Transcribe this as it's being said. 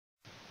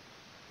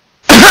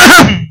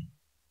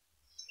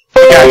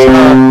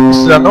This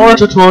is another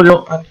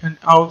tutorial on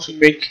how to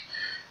make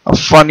a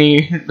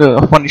funny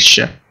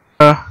ship.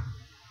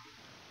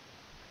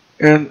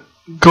 And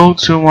go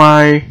to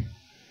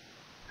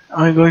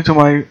I'm going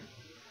to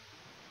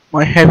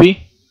my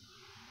heavy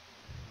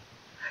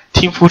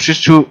Team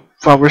Fortress 2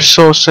 for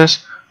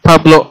resources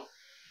Pablo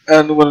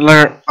and with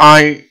letter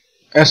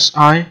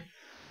ISI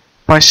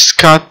by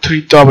Scott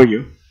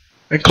 3W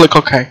and click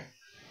OK.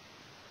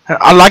 And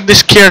I like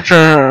this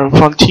character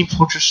from Team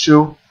Fortress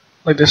 2,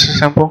 like this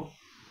example.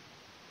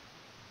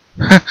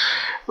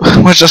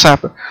 What just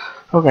happened?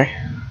 Okay.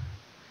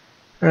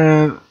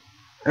 And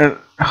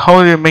how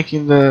are you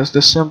making the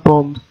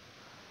simple?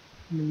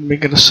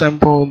 Making the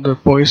sample the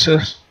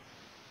voices.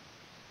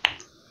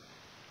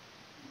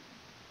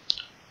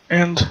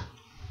 And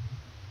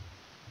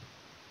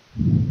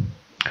I'm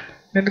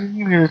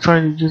gonna try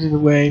to use it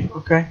away,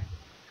 okay?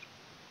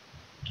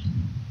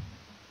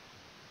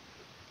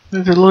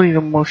 There's a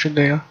little motion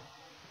there.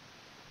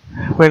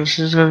 Wait, it's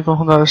just gonna go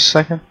hold on a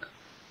second.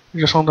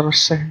 Just hold on a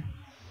second.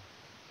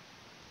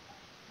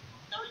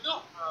 There we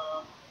go.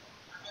 I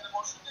made a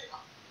motion there.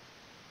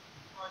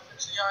 I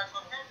fix the eyes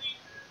on heavy.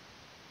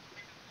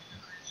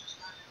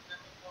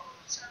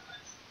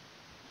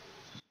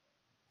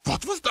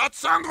 What was that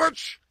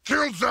sandwich?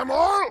 Killed them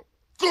all?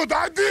 Good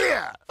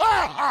idea!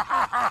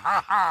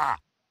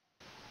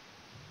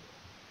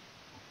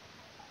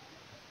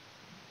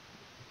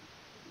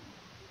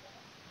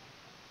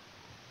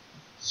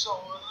 So,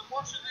 the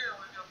motion there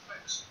we can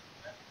fix.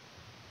 Okay?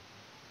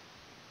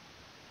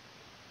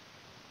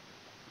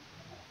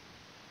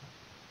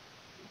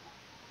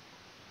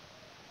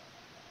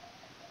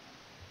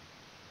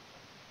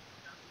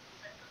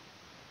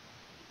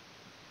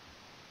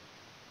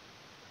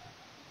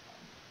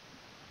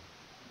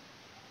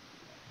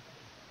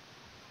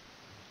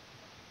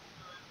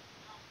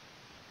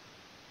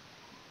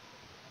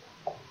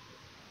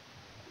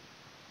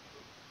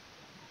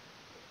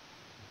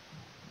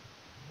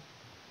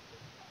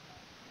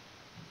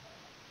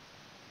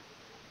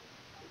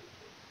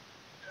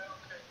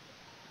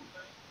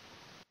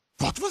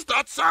 What was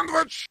that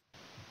sandwich?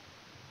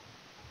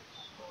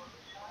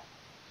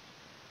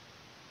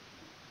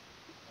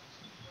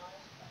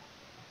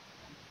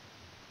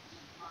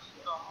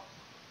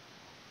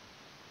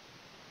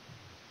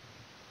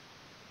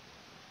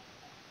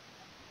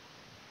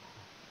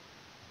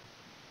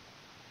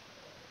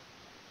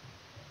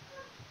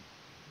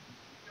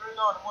 Here we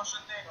go, the motion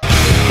thing.